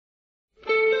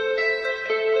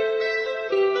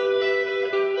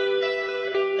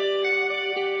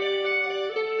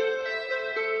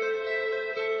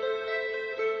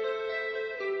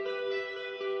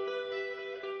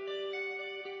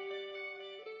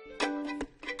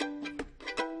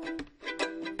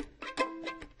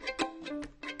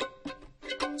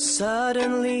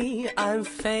Suddenly I'm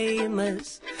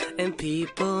famous and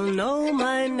people know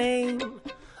my name.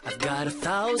 I've got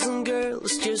 1,000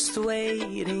 girls just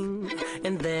waiting,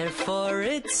 and therefore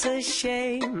it's a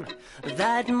shame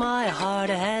that my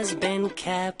heart has been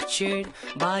captured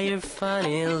by your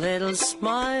funny little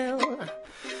smile.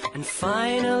 And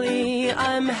finally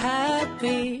I'm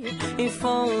happy, if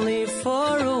only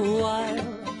for a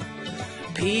while.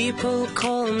 People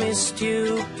call me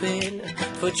stupid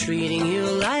for treating you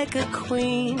like a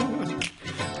queen,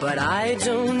 but I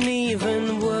don't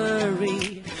even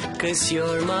worry, 'cause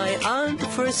you're my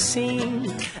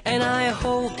unforeseen. And I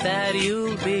hope that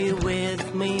you'll be with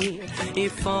me,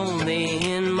 if only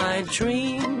in my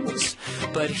dreams.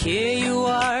 But here you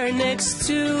are next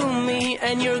to me,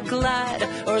 and you're glad,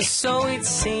 or so it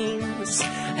seems.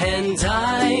 And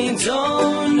I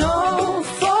don't know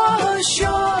for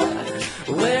sure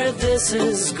where this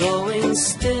is going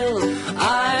still.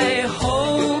 I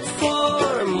hope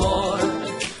for more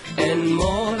and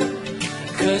more,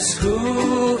 'cause who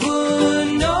would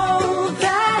know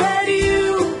that you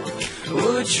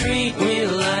would treat me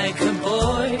like a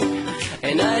boy,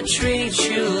 and I'd treat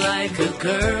you like a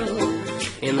girl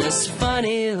in this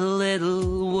funny little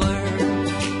world.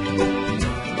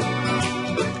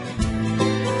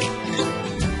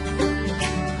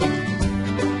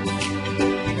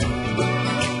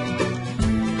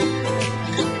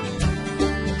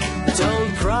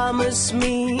 Don't promise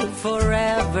me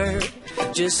forever,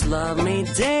 just love me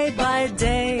day by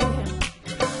day.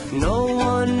 No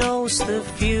one knows the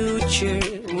future,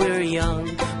 we're young,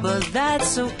 but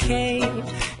that's okay,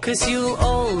 'cause you'll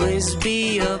always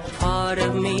be a part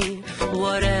of me,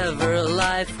 whatever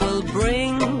life will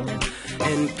bring.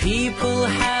 And people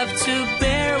have to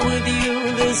bear with you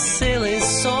this silly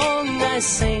song I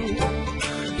sing.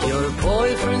 Your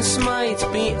boyfriends might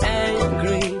be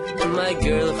angry, my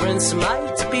girlfriends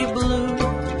might be blue,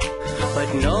 but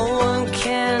no one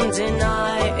can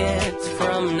deny it.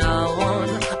 From now on,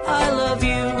 I love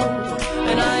you,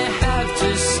 and I have to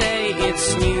say it's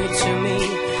new to me,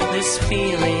 this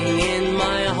feeling in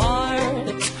my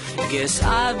heart. Guess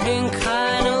I've been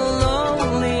kinda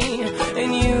lonely, and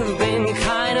you've been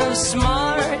kind of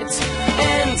smart.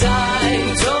 And I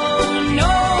don't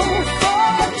know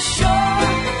for sure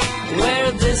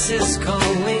where this is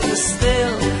going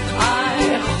still.